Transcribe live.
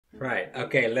Right.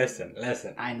 Okay. Listen.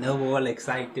 I know we're all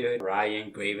excited.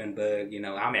 Ryan Gravenberg.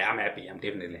 I'm happy. I'm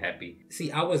definitely happy.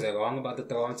 See, I was wrong about the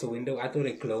transfer window. I thought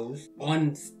it closed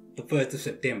on the 1st of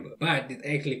September, but it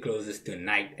actually closes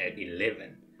tonight at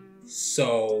 11.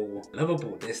 So,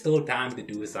 Liverpool, there's still time to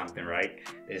do something, right?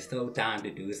 There's still time to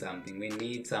do something. We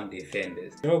need some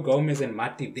defenders. Joe Gomez and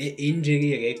Matip, their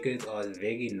injury records are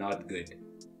very not good.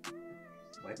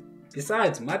 What?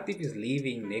 Besides, Matip is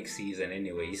leaving next season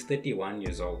anyway. He's 31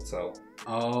 years old, so...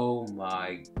 Oh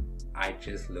my... I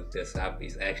just looked this up.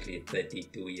 He's actually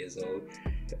 32 years old.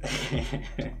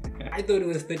 I thought he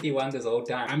was 31 this whole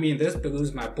time. I mean, this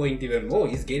proves my point even more.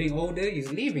 He's getting older, he's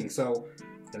leaving, so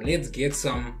let's get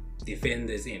some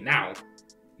defenders in. Now,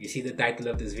 you see the title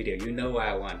of this video. You know what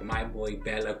I want. My boy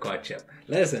Bella-Kotchap.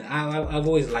 Listen, I've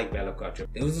always liked Bella-Kotchap.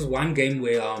 There was this one game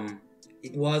where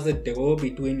it was a draw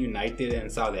between United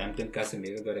and Southampton.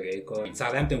 Casemiro got a red card.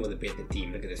 Southampton was a better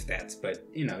team. Look at the stats.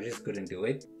 But, just couldn't do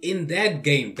it. In that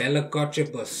game,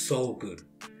 Bella-Kotchap was so good.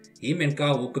 Him and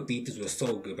Carl Walker-Peters were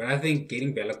so good, but I think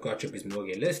getting Bella-Kotchap is more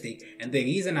realistic, and the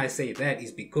reason I say that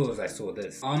is because I saw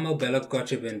this. Armel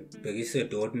Bella-Kotchap and Borussia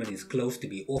Dortmund is close to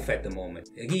be off at the moment.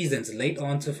 Reasons: late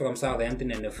answer from Southampton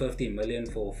and the 15 million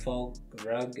for Falk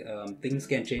Rug. Things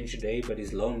can change today, but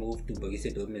his loan move to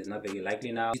Borussia Dortmund is not very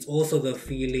likely now. It's also the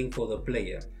feeling for the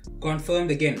player.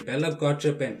 Confirmed again,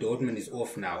 Bella-Kotchap and Dortmund is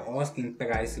off now. Asking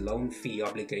price, loan fee,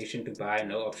 obligation to buy,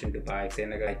 no option to buy,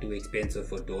 Senegal too expensive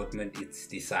for Dortmund, it's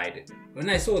decided. When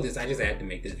I saw this, I just had to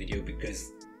make this video because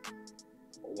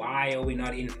why are we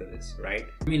not in for this, right?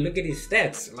 I mean, look at his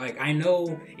stats. Like, I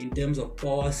know in terms of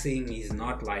passing, he's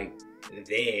not like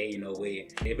there,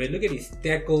 but look at his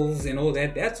tackles and all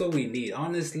that. That's all we need,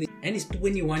 honestly. And he's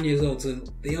 21 years old, so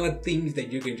there are things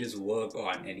that you can just work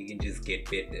on and you can just get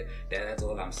better. That's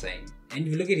all I'm saying. And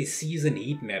if you look at his season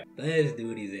heat map, this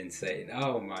dude is insane.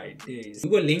 Oh my days. We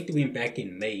were linked to him back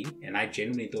in May, and I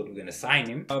genuinely thought we were going to sign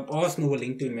him. Arsenal were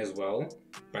linked to him as well,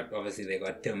 but obviously they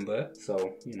got Timber,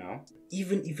 so,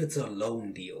 even if it's a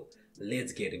loan deal,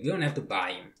 let's get it. We don't have to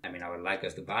buy him. I mean, I would like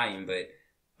us to buy him, but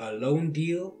a loan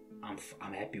deal,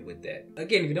 I'm happy with that.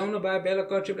 Again, if you don't want to buy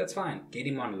Bella-Kotchap, that's fine. Get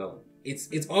him on loan.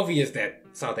 It's obvious that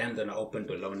Southampton are open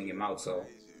to loaning him out, so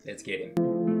let's get him.